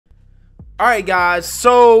All right, guys,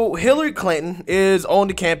 so Hillary Clinton is on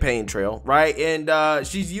the campaign trail, right? And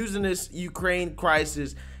she's using this Ukraine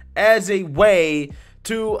crisis as a way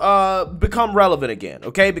to become relevant again,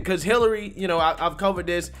 okay? Because Hillary, you know, I've covered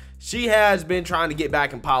this. She has been trying to get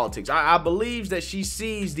back in politics. I believe that she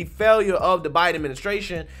sees the failure of the Biden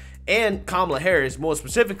administration and Kamala Harris, more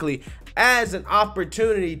specifically, as an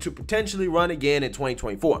opportunity to potentially run again in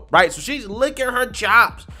 2024, right? So she's licking her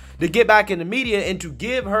chops to get back in the media and to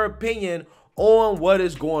give her opinion on what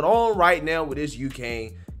is going on right now with this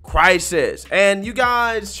Ukraine crisis. And you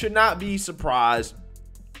guys should not be surprised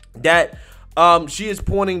that she is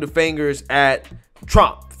pointing the fingers at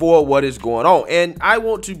Trump for what is going on. And I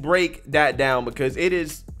want to break that down because it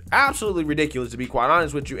is absolutely ridiculous, to be quite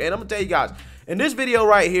honest with you. And I'm gonna tell you guys, in this video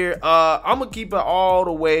right here, I'm gonna keep it all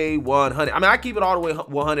the way 100. I mean, I keep it all the way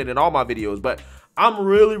 100 in all my videos, but I'm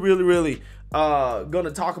really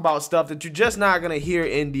gonna talk about stuff that you're just not gonna hear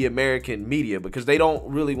in the American media because they don't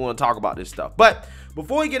really want to talk about this stuff. But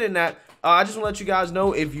before we get in that, I just want to let you guys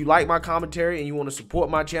know, if you like my commentary and you want to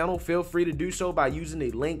support my channel, feel free to do so by using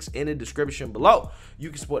the links in the description below. You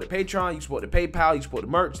can support the Patreon, you can support the PayPal, you can support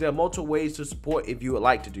the merch. There are multiple ways to support if you would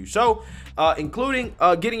like to do so, including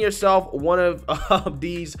getting yourself one of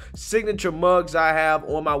these signature mugs I have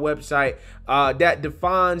on my website that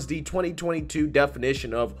defines the 2022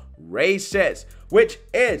 definition of racist, which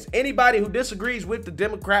is anybody who disagrees with the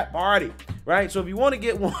Democrat Party, right? So if you want to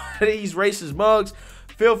get one of these racist mugs,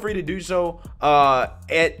 feel free to do so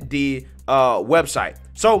at the website.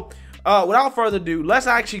 So without further ado, let's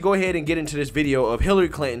actually go ahead and get into this video of Hillary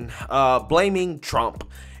Clinton blaming Trump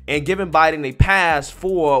and giving Biden a pass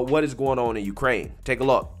for what is going on in Ukraine. Take a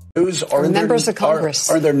look. Are members of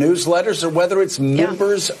Congress. Are there newsletters, or whether it's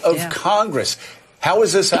members of Congress? How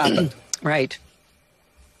has this happened? Right.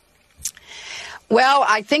 Well,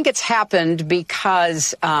 I think it's happened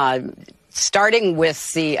because starting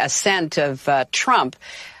with the ascent of Trump,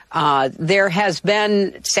 there has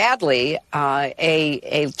been, sadly,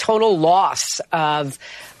 a total loss of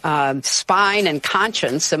spine and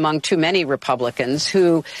conscience among too many Republicans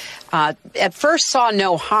who at first saw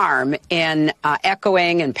no harm in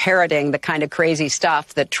echoing and parroting the kind of crazy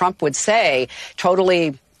stuff that Trump would say,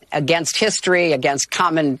 totally against history, against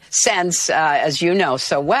common sense, as you know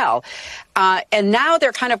so well. And now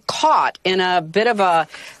they're kind of caught in a bit of a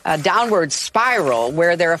downward spiral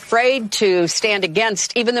where they're afraid to stand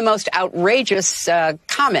against even the most outrageous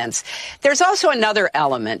comments. There's also another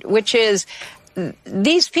element, which is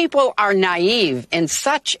these people are naive in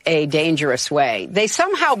such a dangerous way. They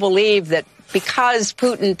somehow believe that because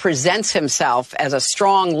Putin presents himself as a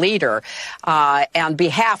strong leader on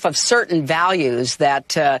behalf of certain values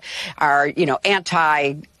that are, you know,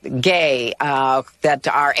 anti-gay, that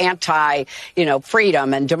are anti, you know,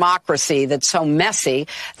 freedom and democracy, that's so messy,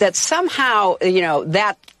 that somehow, you know,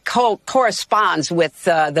 that corresponds with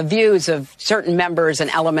the views of certain members and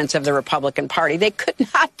elements of the Republican Party. They could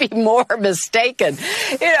not be more mistaken.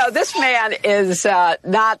 You know, this man is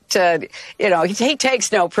not, you know, he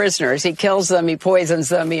takes no prisoners. He kills them, he poisons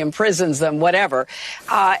them, he imprisons them, whatever.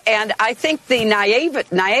 And I think the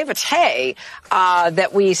naivete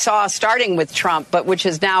that we saw starting with Trump, but which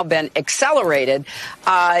has now been accelerated,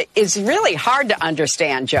 is really hard to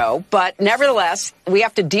understand, Joe. But nevertheless, we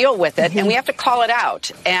have to deal with it and we have to call it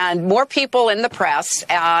out. And more people in the press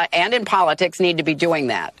and in politics need to be doing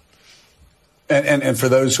that. And for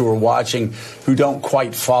those who are watching who don't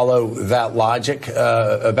quite follow that logic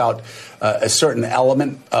about a certain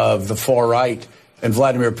element of the far right and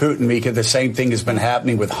Vladimir Putin, Mika, the same thing has been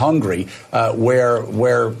happening with Hungary,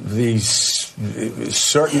 where these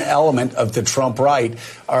certain element of the Trump right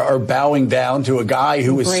are bowing down to a guy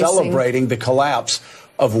who is celebrating the collapse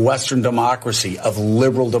of Western democracy, of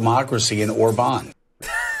liberal democracy in Orban.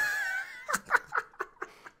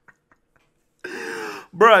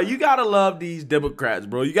 Bruh, you gotta love these Democrats,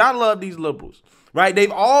 bro. You gotta love these liberals, right?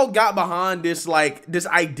 They've all got behind this, like, this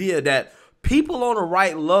idea that people on the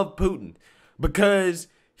right love Putin because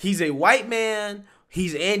he's a white man,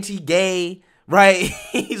 he's anti-gay, right?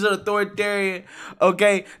 He's an authoritarian,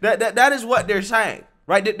 okay? That is what they're saying,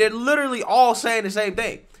 right? They're literally all saying the same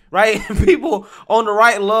thing, right? People on the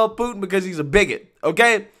right love Putin because he's a bigot,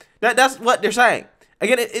 okay? That's what they're saying.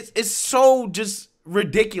 Again, it's so just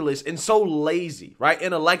ridiculous and so lazy, right,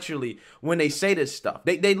 intellectually, when they say this stuff.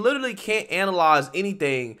 They literally can't analyze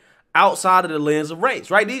anything outside of the lens of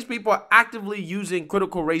race, right? These people are actively using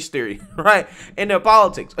critical race theory, right, in their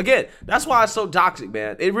politics. Again, that's why it's so toxic,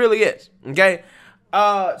 man. It really is, okay?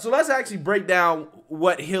 So let's actually break down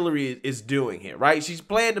what Hillary is doing here, right? She's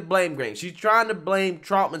playing the blame game. She's trying to blame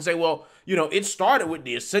Trump and say, well, you know, it started with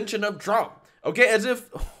the ascension of Trump. Okay, as if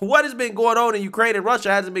what has been going on in Ukraine and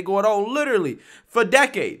Russia hasn't been going on literally for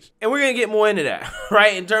decades. And we're going to get more into that,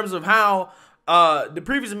 right, in terms of how the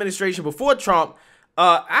previous administration before Trump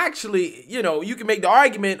actually, you know, you can make the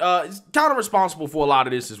argument is kind of responsible for a lot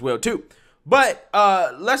of this as well, too. But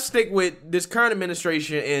let's stick with this current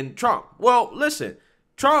administration and Trump. Well, listen,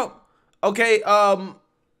 Trump, okay,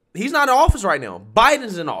 he's not in office right now.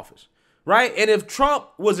 Biden's in office, right? And if Trump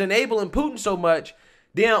was enabling Putin so much,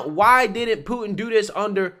 then why didn't Putin do this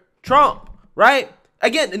under Trump, right?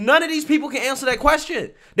 Again, none of these people can answer that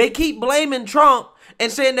question. They keep blaming Trump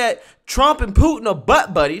and saying that Trump and Putin are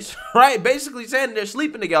butt buddies, right? Basically saying they're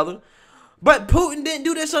sleeping together. But Putin didn't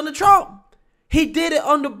do this under Trump. He did it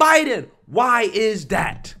under Biden. Why is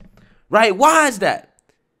that? Right? Why is that?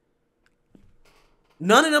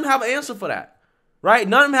 None of them have an answer for that. Right?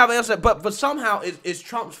 None of them have an answer. But somehow it's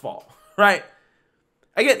Trump's fault. Right?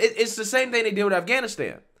 Again, it's the same thing they did with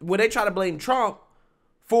Afghanistan. When they try to blame Trump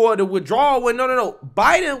for the withdrawal. When no.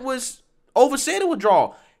 Biden was overseeing the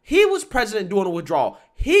withdrawal. He was president during the withdrawal.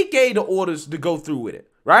 He gave the orders to go through with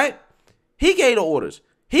it. Right? He gave the orders.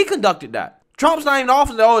 He conducted that. Trump's not even in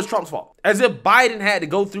office. Oh, it's Trump's fault. As if Biden had to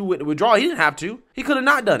go through with the withdrawal. He didn't have to. He could have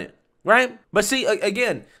not done it. Right? But see,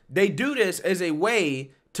 again, they do this as a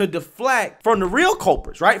way to deflect from the real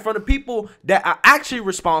culprits, right? From the people that are actually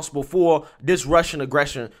responsible for this Russian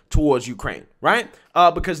aggression towards Ukraine, right?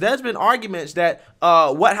 Because there's been arguments that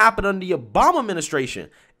what happened under the Obama administration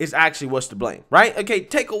is actually what's to blame, right? Okay,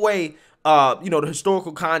 take away the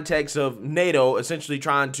historical context of NATO essentially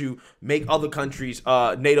trying to make other countries,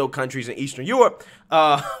 NATO countries in Eastern Europe,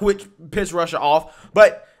 which pissed Russia off.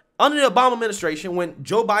 But under the Obama administration, when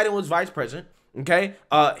Joe Biden was vice president, okay,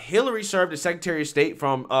 Hillary served as Secretary of State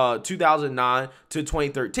from 2009 to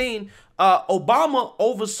 2013. Obama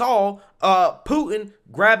oversaw Putin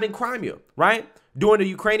grabbing Crimea, right, during the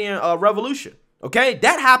Ukrainian revolution. Okay,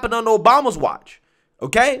 that happened under Obama's watch.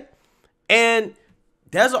 Okay, and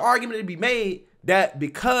there's an argument to be made that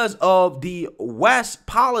because of the West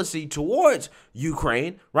policy towards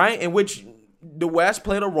Ukraine, right, in which the West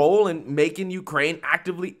played a role in making Ukraine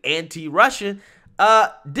actively anti-Russian,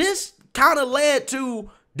 this kind of led to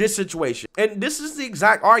this situation. And this is the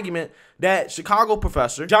exact argument that Chicago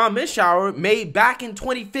professor John Mishauer made back in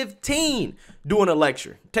 2015 during a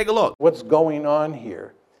lecture. Take a look. What's going on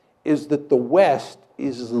here is that the West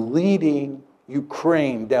is leading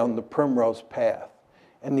Ukraine down the primrose path.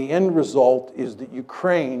 And the end result is that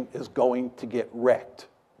Ukraine is going to get wrecked.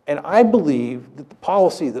 And I believe that the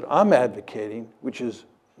policy that I'm advocating, which is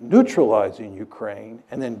neutralizing Ukraine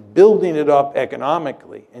and then building it up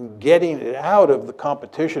economically and getting it out of the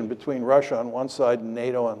competition between Russia on one side and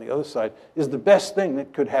NATO on the other side, is the best thing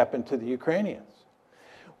that could happen to the Ukrainians.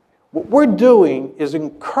 What we're doing is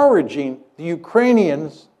encouraging the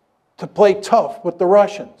Ukrainians to play tough with the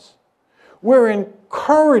Russians. We're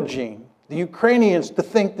encouraging the Ukrainians to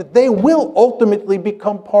think that they will ultimately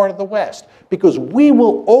become part of the West, because we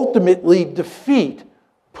will ultimately defeat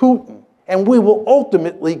Putin and we will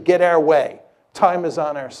ultimately get our way. Time is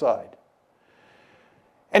on our side.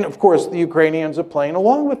 And of course, the Ukrainians are playing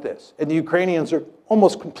along with this. And the Ukrainians are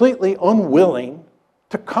almost completely unwilling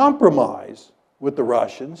to compromise with the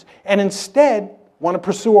Russians and instead want to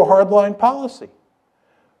pursue a hardline policy.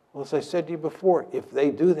 Well, as I said to you before, if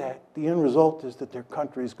they do that, the end result is that their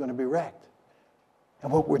country is going to be wrecked.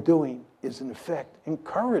 And what we're doing is, in effect,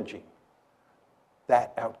 encouraging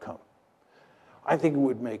that outcome. I think it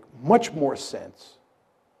would make much more sense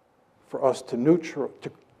for us to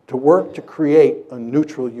work to create a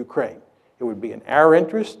neutral Ukraine. It would be in our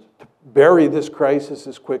interest to bury this crisis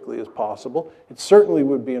as quickly as possible. It certainly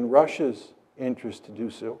would be in Russia's interest to do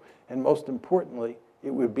so. And most importantly, it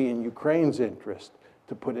would be in Ukraine's interest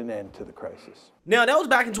to put an end to the crisis. Now, that was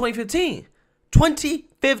back in 2015.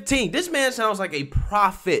 2015. This man sounds like a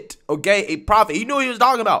prophet, okay? A prophet. He knew what he was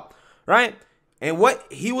talking about, right? And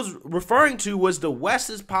what he was referring to was the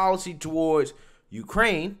West's policy towards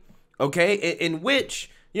Ukraine, okay, in which,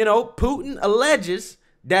 Putin alleges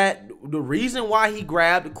that the reason why he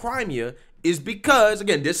grabbed Crimea is because,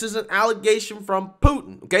 again, this is an allegation from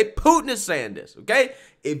Putin, okay? Putin is saying this, okay?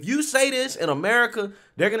 If you say this in America,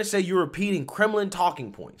 they're going to say you're repeating Kremlin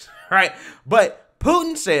talking points, right? But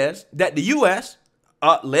Putin says that the U.S.,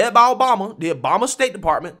 led by Obama, the Obama State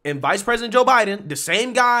Department, and Vice President Joe Biden, the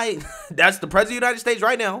same guy that's the President of the United States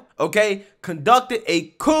right now, okay, conducted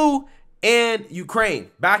a coup in Ukraine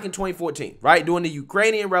back in 2014, right, during the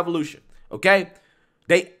Ukrainian Revolution, okay?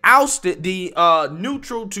 They ousted the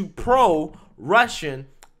neutral to pro-Russian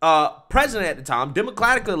president at the time,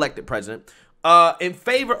 democratically elected president, in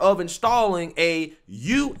favor of installing a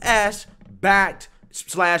U.S.-backed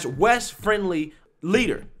West friendly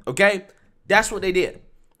leader. Okay, that's what they did.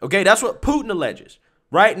 Okay, that's what Putin alleges.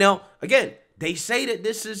 Right now, again, they say that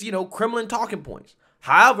this is, Kremlin talking points.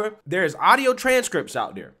 However, there's audio transcripts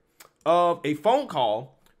out there of a phone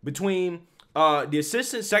call between the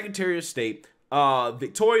Assistant Secretary of State,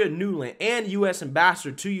 Victoria Nuland, and U.S.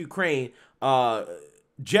 Ambassador to Ukraine,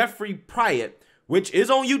 Jeffrey Pryat, which is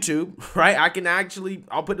on YouTube, right?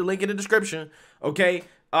 I'll put the link in the description, okay?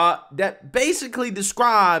 That basically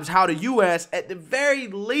describes how the U.S. at the very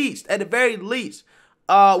least,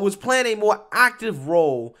 was playing a more active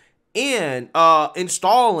role in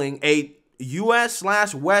installing a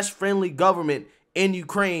U.S./West friendly government in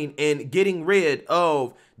Ukraine and getting rid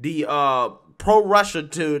of the pro-Russia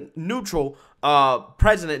to neutral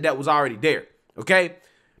president that was already there, okay?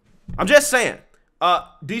 I'm just saying,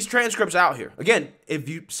 these transcripts out here, again, if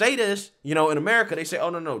you say this, in America, they say, oh,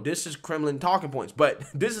 no, this is Kremlin talking points, but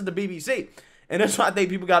this is the BBC. And that's why I think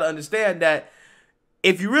people got to understand that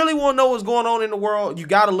if you really want to know what's going on in the world, you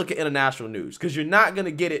got to look at international news, because you're not going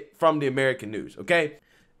to get it from the American news, okay?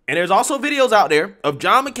 And there's also videos out there of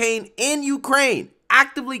John McCain in Ukraine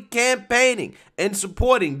actively campaigning and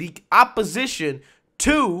supporting the opposition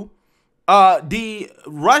to the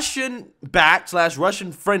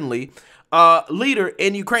Russian-backed/Russian-friendly leader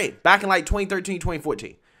in Ukraine back in like 2013,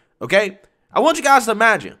 2014, okay? I want you guys to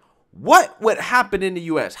imagine what would happen in the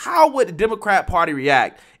U.S. How would the Democrat Party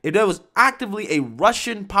react if there was actively a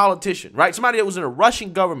Russian politician, right? Somebody that was in a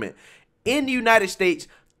Russian government in the United States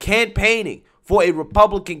campaigning for a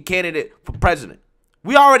Republican candidate for president.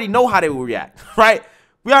 We already know how they would react, right?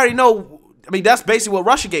 We already know. I mean, that's basically what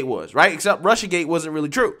Russiagate was, right? Except Russiagate wasn't really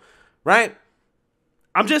true, right?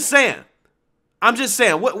 I'm just saying.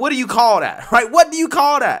 What do you call that, right? What do you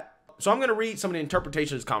call that? So I'm going to read some of the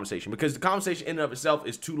interpretation of this conversation, because the conversation in and of itself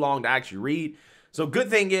is too long to actually read. So good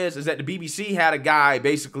thing is that the BBC had a guy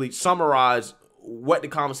basically summarize what the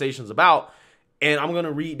conversation is about. And I'm going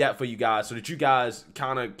to read that for you guys so that you guys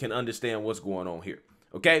kind of can understand what's going on here.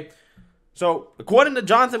 Okay. So according to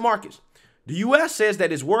Jonathan Marcus, the U.S. says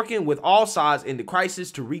that it's working with all sides in the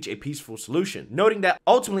crisis to reach a peaceful solution, noting that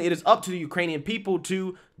ultimately it is up to the Ukrainian people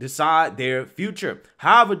to decide their future.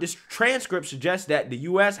 However, this transcript suggests that the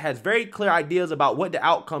U.S. has very clear ideas about what the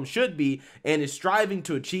outcome should be and is striving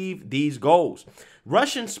to achieve these goals.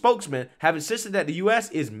 Russian spokesmen have insisted that the U.S.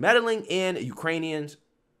 is meddling in Ukrainians'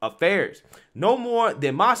 affairs. No more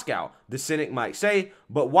than Moscow, the cynic might say,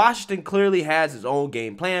 but Washington clearly has its own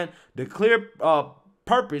game plan. The clear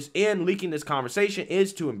purpose in leaking this conversation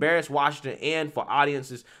is to embarrass Washington and for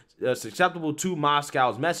audiences susceptible to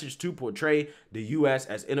Moscow's message to portray the U.S.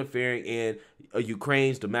 as interfering in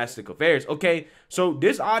Ukraine's domestic affairs. Okay, so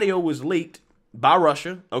this audio was leaked by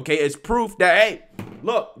Russia. Okay, it's proof that, hey,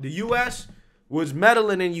 look, the U.S. was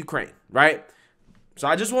meddling in Ukraine, right? So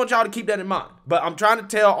I just want y'all to keep that in mind. But I'm trying to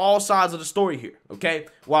tell all sides of the story here, okay?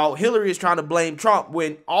 While Hillary is trying to blame Trump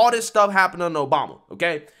when all this stuff happened under Obama,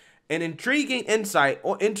 okay? An intriguing insight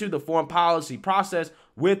into the foreign policy process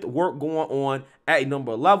with work going on at a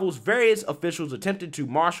number of levels. Various officials attempted to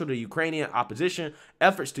marshal the Ukrainian opposition,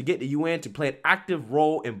 efforts to get the UN to play an active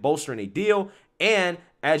role in bolstering a deal, and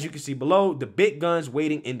as you can see below, the big guns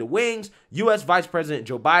waiting in the wings, U.S. Vice President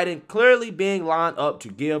Joe Biden clearly being lined up to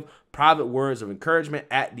give private words of encouragement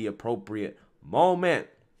at the appropriate moment.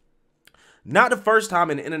 Not the first time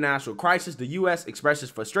in an international crisis, the U.S. expresses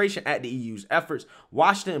frustration at the EU's efforts.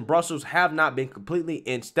 Washington and Brussels have not been completely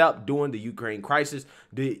in step during the Ukraine crisis.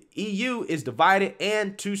 The EU is divided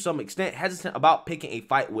and, to some extent, hesitant about picking a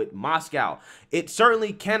fight with Moscow. It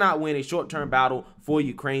certainly cannot win a short-term battle for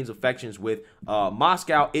Ukraine's affections with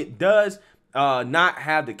Moscow. It does not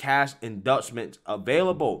have the cash endorsements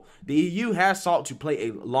available. The EU has sought to play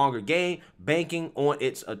a longer game, banking on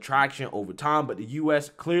its attraction over time, but the US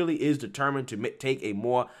clearly is determined to take a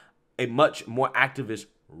much more activist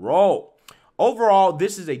role. Overall,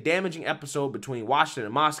 this is a damaging episode between Washington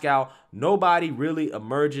and Moscow. Nobody really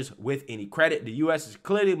emerges with any credit. The U.S. is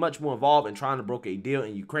clearly much more involved in trying to broker a deal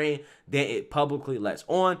in Ukraine than it publicly lets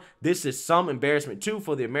on. This is some embarrassment, too,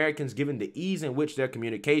 for the Americans, given the ease in which their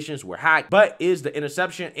communications were hacked. But is the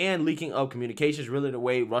interception and leaking of communications really the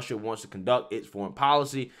way Russia wants to conduct its foreign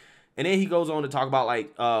policy? And then he goes on to talk about,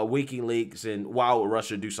 like, WikiLeaks and why would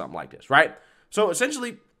Russia do something like this, right? So,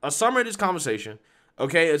 essentially, a summary of this conversation,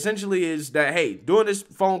 okay, essentially is that, hey, during this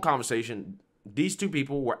phone conversation, these two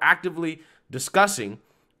people were actively discussing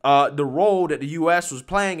the role that the U.S. was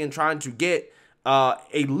playing in trying to get a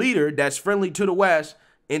leader that's friendly to the West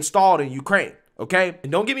installed in Ukraine, okay?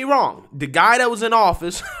 And don't get me wrong, the guy that was in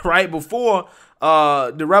office right before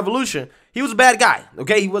the revolution, he was a bad guy,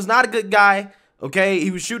 okay? He was not a good guy, okay? He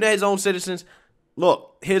was shooting at his own citizens.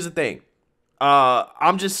 look, here's the thing.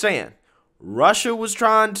 I'm just saying, Russia was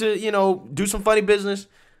trying to, do some funny business.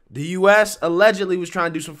 The U.S. allegedly was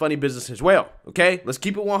trying to do some funny business as well. Okay, let's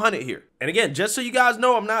keep it 100 here. And again, just so you guys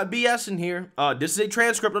know, I'm not BSing here. This is a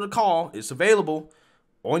transcript of the call. It's available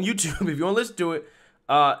on YouTube if you want to listen to it.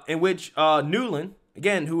 In which Newland,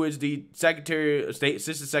 again, who is the Secretary of State,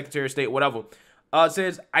 Assistant Secretary of State, whatever,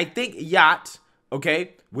 says, I think yacht,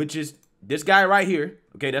 okay, which is this guy right here.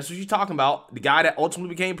 Okay, that's what she's talking about. The guy that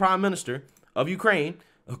ultimately became Prime Minister of Ukraine.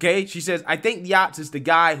 Okay, she says, I think Yachts is the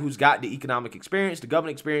guy who's got the economic experience, the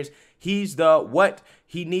government experience. He's what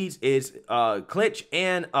he needs is Klitsch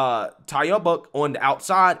and Tayabuk on the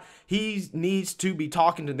outside. He needs to be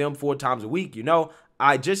talking to them 4 times a week.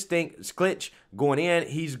 I just think Klitsch going in,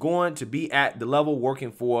 he's going to be at the level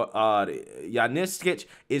working for Yaniskich.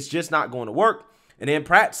 It's just not going to work. And then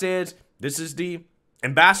Pratt says, this is the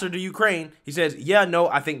ambassador to Ukraine. He says, yeah, no,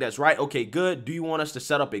 I think that's right. Okay, good. Do you want us to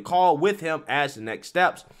set up a call with him as the next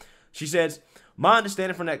steps? She says, my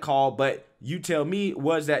understanding from that call, but you tell me,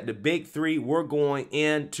 was that the big 3 were going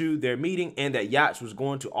into their meeting and that Yachts was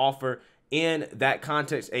going to offer in that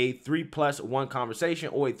context a 3+1 conversation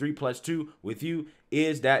or a 3+2 with you.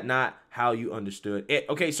 Is that not how you understood it?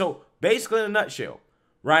 Okay, so basically in a nutshell,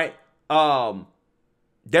 right?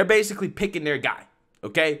 They're basically picking their guy,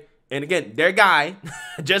 okay? And again, their guy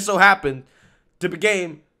just so happened to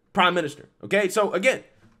become Prime Minister. Okay, so again,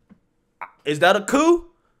 is that a coup?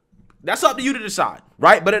 That's up to you to decide,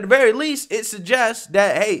 right? But at the very least, it suggests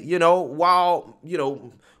that, hey, while,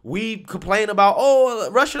 we complain about,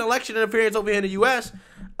 Russian election interference over here in the U.S.,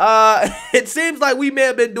 it seems like we may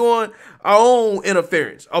have been doing our own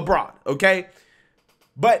interference abroad, okay?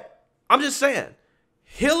 But I'm just saying,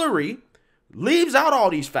 Hillary leaves out all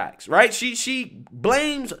these facts, right? She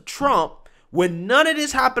blames Trump when none of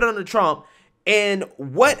this happened under Trump, and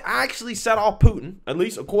what actually set off Putin, at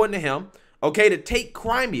least according to him, okay, to take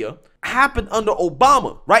Crimea happened under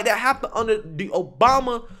Obama, right? That happened under the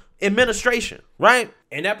Obama administration, right?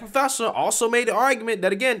 And that professor also made the argument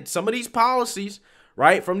that, again, some of these policies,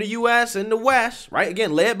 right, from the U.S. and the West, right,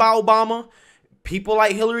 again, led by Obama, people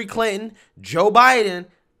like Hillary Clinton, Joe Biden,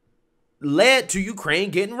 led to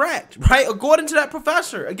Ukraine getting wrecked, right? According to that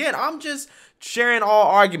professor. Again, I'm just sharing all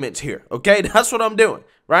arguments here, okay? That's what I'm doing,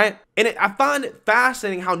 right? And I find it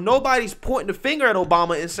fascinating how nobody's pointing the finger at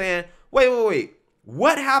Obama and saying, wait,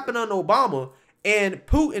 what happened under Obama and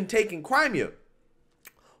Putin taking Crimea?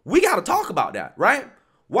 We got to talk about that, right?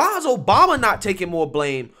 Why is Obama not taking more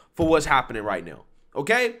blame for what's happening right now,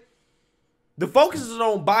 okay? The focus is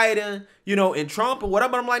on Biden, and Trump and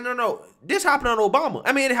whatever. I'm like, no. This happened on Obama.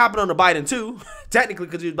 I mean, it happened under Biden too, technically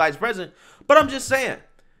because he was vice president. But I'm just saying,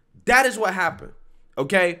 that is what happened,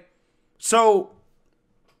 okay? So,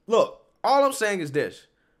 look, all I'm saying is this.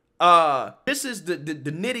 This is the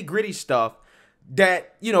nitty-gritty stuff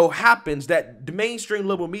that, happens that the mainstream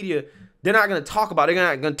liberal media, they're not going to talk about. They're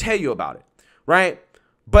not going to tell you about it, right?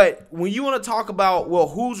 But when you want to talk about, well,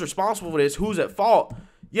 who's responsible for this, who's at fault,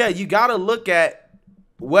 yeah, you got to look at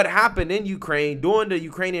what happened in Ukraine during the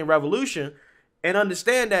Ukrainian Revolution and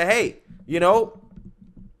understand that, hey,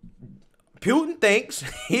 Putin thinks,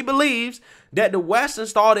 he believes that the West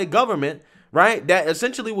installed a government, right, that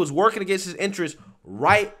essentially was working against his interests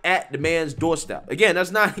right at the man's doorstep. Again,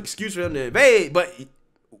 that's not an excuse for him to invade, but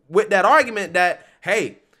with that argument that,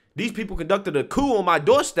 hey, these people conducted a coup on my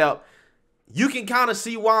doorstep, you can kind of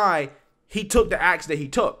see why he took the acts that he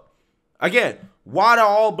took. Again, why they're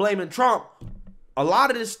all blaming Trump? A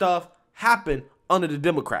lot of this stuff happened under the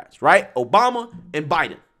Democrats, right? Obama and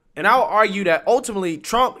Biden. And I would argue that ultimately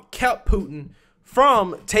Trump kept Putin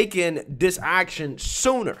from taking this action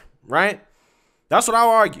sooner, right? That's what I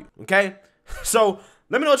would argue, okay? So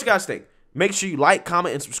let me know what you guys think. Make sure you like,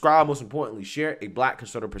 comment, and subscribe. Most importantly, share a Black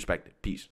conservative perspective. Peace.